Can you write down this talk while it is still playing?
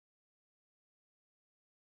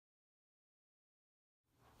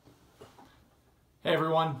Hey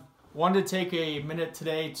everyone, wanted to take a minute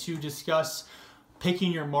today to discuss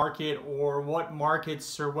picking your market, or what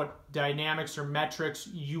markets or what dynamics or metrics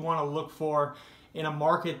you want to look for in a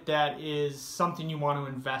market that is something you want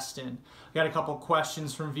to invest in. I got a couple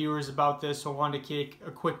questions from viewers about this, so I wanted to take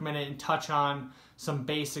a quick minute and touch on some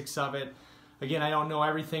basics of it. Again, I don't know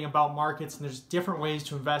everything about markets and there's different ways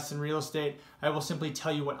to invest in real estate. I will simply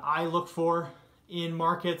tell you what I look for in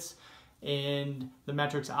markets and the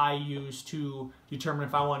metrics I use to determine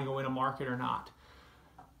if I want to go in a market or not.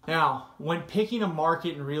 Now, when picking a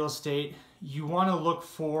market in real estate, you want to look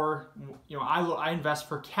for, I invest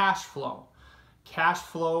for cash flow. Cash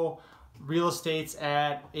flow, real estate's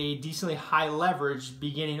at a decently high leverage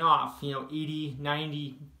beginning off, 80,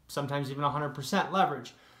 90, sometimes even 100%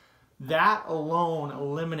 leverage. That alone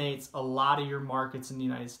eliminates a lot of your markets in the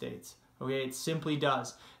United States. Okay, it simply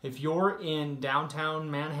does. If you're in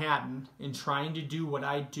downtown Manhattan and trying to do what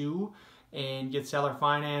I do and get seller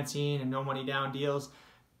financing and no money down deals,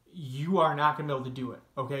 you are not going to be able to do it.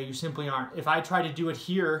 Okay, you simply aren't. If I try to do it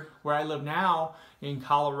here where I live now in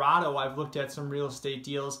Colorado, I've looked at some real estate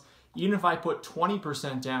deals. Even if I put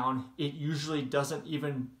 20% down, it usually doesn't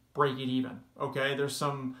even break it even. Okay, there's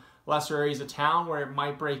some lesser areas of town where it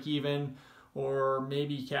might break even, or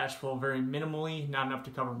maybe cash flow very minimally, not enough to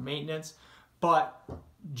cover maintenance. But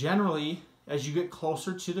generally, as you get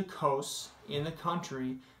closer to the coasts in the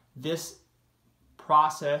country, this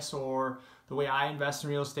process, or the way I invest in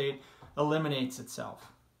real estate, eliminates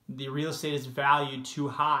itself. The real estate is valued too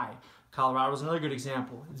high. Colorado is another good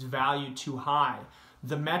example. It's valued too high.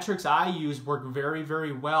 The metrics I use work very,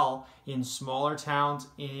 very well in smaller towns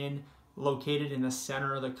located in the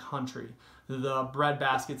center of the country. The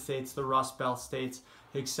breadbasket states, the Rust Belt states,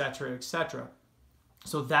 etc., etc.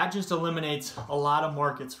 So that just eliminates a lot of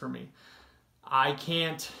markets for me. I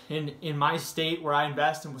can't, in my state where I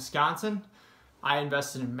invest in Wisconsin, I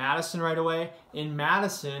invested in Madison right away. In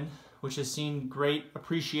Madison, which has seen great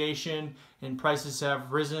appreciation and prices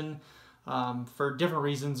have risen for different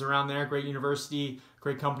reasons around there. Great university,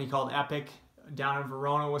 great company called Epic down in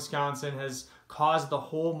Verona, Wisconsin, has caused the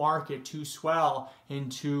whole market to swell and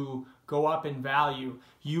to go up in value.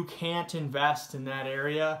 You can't invest in that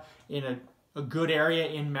area, in a good area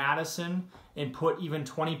in Madison, and put even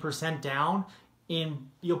 20% down, and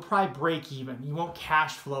you'll probably break even. You won't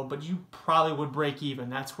cash flow, but you probably would break even.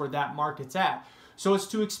 That's where that market's at. So it's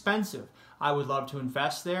too expensive. I would love to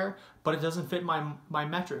invest there, but it doesn't fit my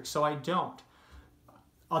metrics, so I don't.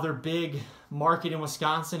 Other big market in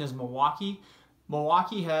Wisconsin is Milwaukee.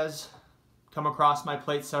 Milwaukee has come across my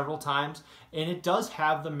plate several times, and it does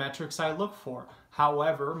have the metrics I look for.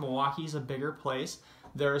 However, Milwaukee is a bigger place.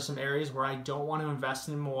 There are some areas where I don't want to invest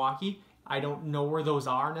in Milwaukee. I don't know where those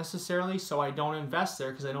are necessarily, so I don't invest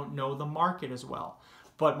there because I don't know the market as well.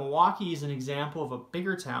 But Milwaukee is an example of a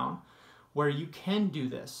bigger town where you can do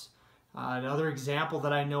this. Another example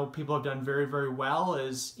that I know people have done very, very well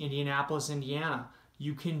is Indianapolis, Indiana.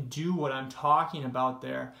 You can do what I'm talking about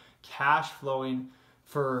there, cash flowing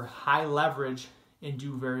for high leverage, and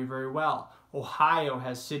do very, very well. Ohio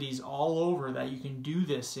has cities all over that you can do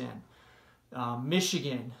this in.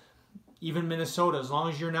 Michigan, even Minnesota, as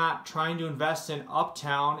long as you're not trying to invest in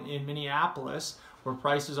uptown in Minneapolis where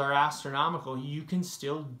prices are astronomical, you can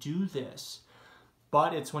still do this.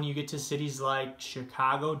 But it's when you get to cities like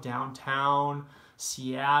Chicago, downtown,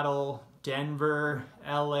 Seattle, Denver,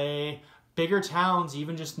 LA, bigger towns,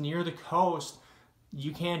 even just near the coast,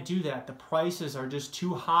 you can't do that. The prices are just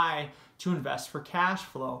too high to invest for cash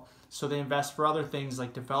flow. So they invest for other things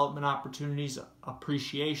like development opportunities,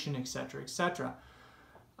 appreciation, etc., etc.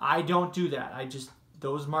 I don't do that.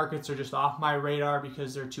 Those markets are just off my radar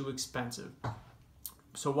because they're too expensive.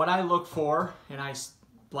 So what I look for, and I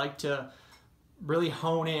like to really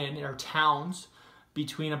hone in, are towns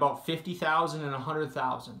between about 50,000 and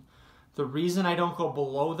 100,000. The reason I don't go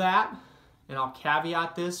below that, and I'll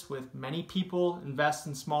caveat this with, many people invest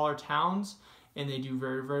in smaller towns and they do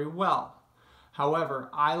very, very well. However,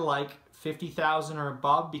 I like 50,000 or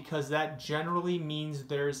above because that generally means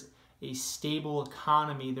there's a stable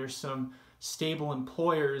economy. There's some stable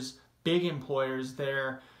employers, big employers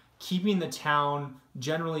there, keeping the town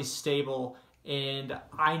generally stable, and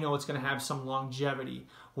I know it's going to have some longevity.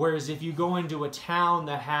 Whereas if you go into a town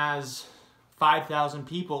that has 5,000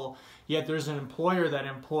 people, yet there's an employer that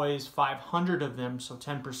employs 500 of them, so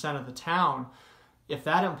 10% of the town, if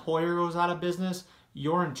that employer goes out of business,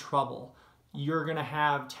 you're in trouble. You're going to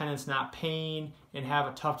have tenants not paying and have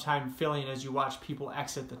a tough time filling as you watch people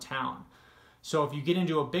exit the town. So if you get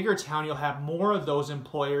into a bigger town, you'll have more of those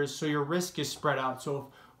employers, so your risk is spread out. So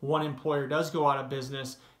if one employer does go out of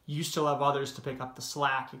business, you still have others to pick up the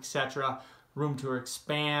slack, etc. room to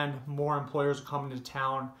expand, more employers are coming to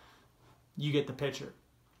town. You get the picture.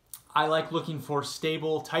 I like looking for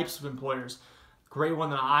stable types of employers. Great one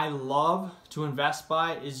that I love to invest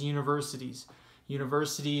by is universities.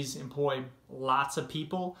 Universities employ lots of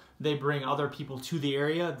people. They bring other people to the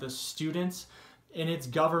area, the students, and it's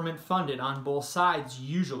government funded on both sides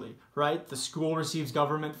usually, right? The school receives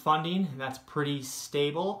government funding, and that's pretty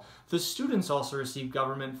stable. The students also receive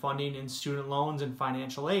government funding in student loans and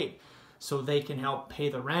financial aid, so they can help pay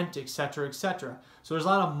the rent, etc., etc. So there's a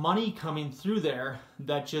lot of money coming through there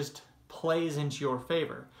that just plays into your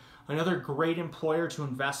favor. Another great employer to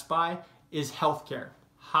invest by is healthcare.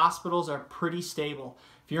 Hospitals are pretty stable.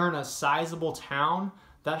 If you're in a sizable town,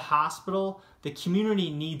 that hospital, the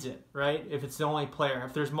community needs it, right? If it's the only player.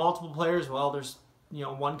 If there's multiple players, well, there's,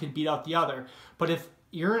 one could beat out the other. But if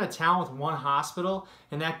you're in a town with one hospital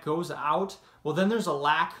and that goes out, well, then there's a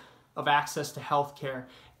lack of access to healthcare,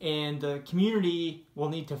 and the community will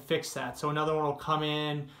need to fix that. So another one will come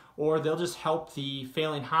in, or they'll just help the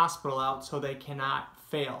failing hospital out so they cannot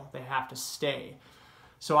fail. They have to stay.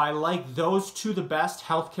 So I like those two the best,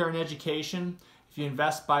 healthcare and education. If you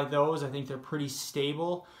invest by those, I think they're pretty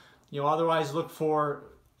stable. Otherwise look for,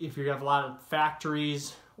 if you have a lot of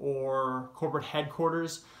factories or corporate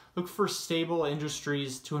headquarters, look for stable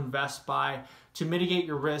industries to invest by to mitigate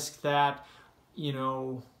your risk that,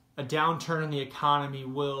 a downturn in the economy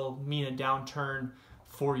will mean a downturn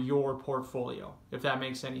for your portfolio, if that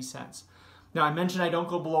makes any sense. Now, I mentioned I don't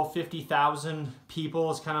go below 50,000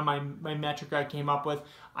 people is kind of my metric I came up with.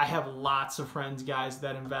 I have lots of friends, guys,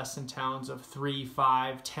 that invest in towns of 3,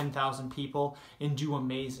 5, 10,000 people and do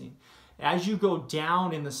amazing. As you go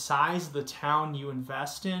down in the size of the town you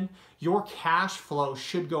invest in, your cash flow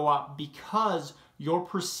should go up because your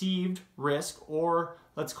perceived risk, or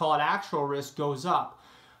let's call it actual risk, goes up.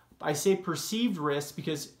 I say perceived risk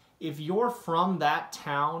because if you're from that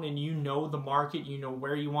town and you know the market, you know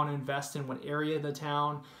where you want to invest in, what area of the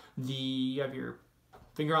town, you have your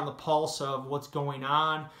finger on the pulse of what's going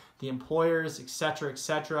on, the employers, etc.,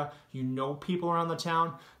 etc., you know people around the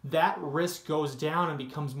town, that risk goes down and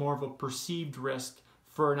becomes more of a perceived risk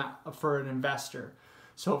for an investor.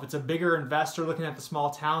 So if it's a bigger investor looking at the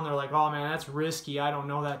small town, they're like, oh man, that's risky, I don't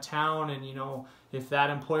know that town, and if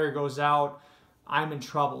that employer goes out, I'm in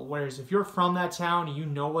trouble. Whereas if you're from that town, you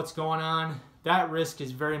know what's going on, that risk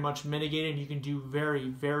is very much mitigated. You can do very,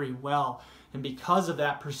 very well. And because of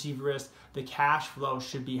that perceived risk, the cash flow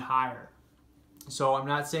should be higher. So I'm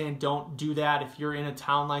not saying don't do that. If you're in a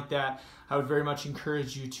town like that, I would very much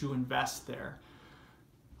encourage you to invest there.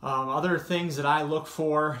 Other things that I look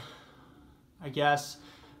for, I guess,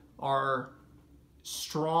 are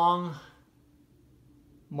strong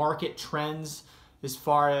market trends as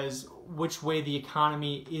far as which way the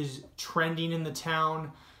economy is trending in the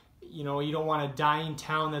town. You don't want a dying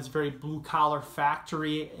town that's very blue-collar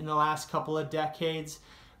factory in the last couple of decades.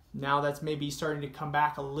 Now that's maybe starting to come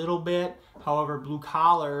back a little bit. However,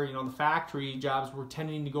 blue-collar, the factory jobs were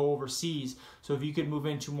tending to go overseas. So if you could move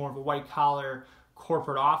into more of a white-collar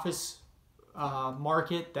corporate office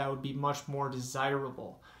market, that would be much more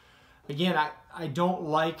desirable. Again, I don't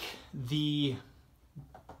like the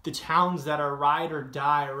towns that are ride or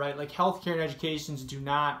die, right? Like healthcare and education do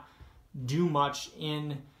not do much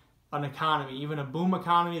in an economy. Even a boom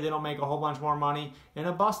economy, they don't make a whole bunch more money. In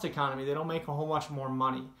a bust economy, they don't make a whole bunch more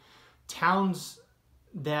money. A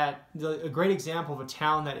great example of a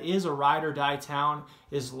town that is a ride or die town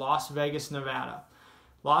is Las Vegas, Nevada.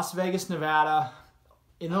 Las Vegas, Nevada,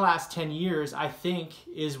 in the last 10 years, I think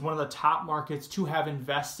is one of the top markets to have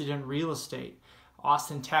invested in real estate.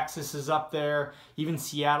 Austin, Texas is up there. Even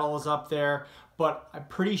Seattle is up there. But I'm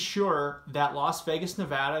pretty sure that Las Vegas,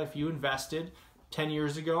 Nevada, if you invested 10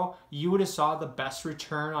 years ago, you would have saw the best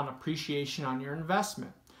return on appreciation on your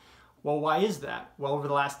investment. Well, why is that? Well, over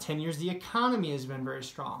the last 10 years, the economy has been very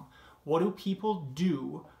strong. What do people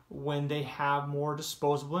do when they have more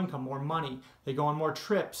disposable income, more money? They go on more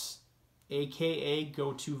trips, aka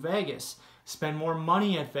go to Vegas. Spend more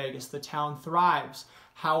money at Vegas. The town thrives.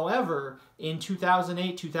 However, in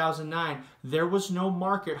 2008, 2009, there was no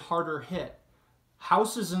market harder hit.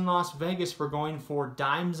 Houses in Las Vegas were going for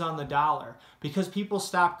dimes on the dollar because people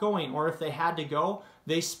stopped going, or if they had to go,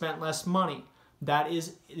 they spent less money. That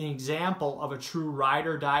is an example of a true ride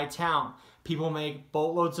or die town. People make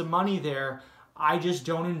boatloads of money there. I just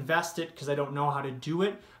don't invest it because I don't know how to do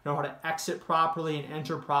it. I don't know how to exit properly and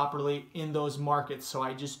enter properly in those markets, so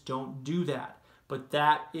I just don't do that. But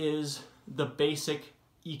that is the basic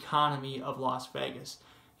economy of Las Vegas,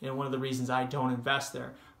 and one of the reasons I don't invest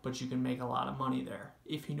there. But you can make a lot of money there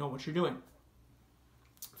if you know what you're doing.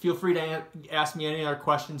 Feel free to ask me any other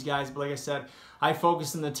questions, guys. But like I said, I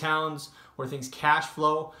focus in the towns where things cash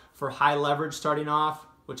flow for high leverage starting off,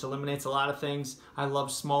 which eliminates a lot of things. I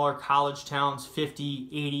love smaller college towns, 50,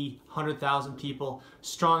 80, 100,000 people.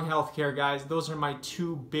 Strong healthcare, guys. Those are my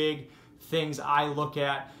two big things I look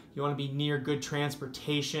at. You want to be near good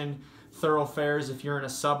transportation, thoroughfares if you're in a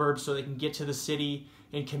suburb so they can get to the city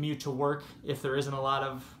and commute to work if there isn't a lot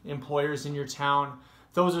of employers in your town.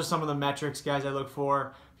 Those are some of the metrics, guys, I look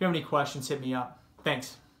for. If you have any questions, hit me up.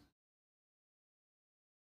 Thanks.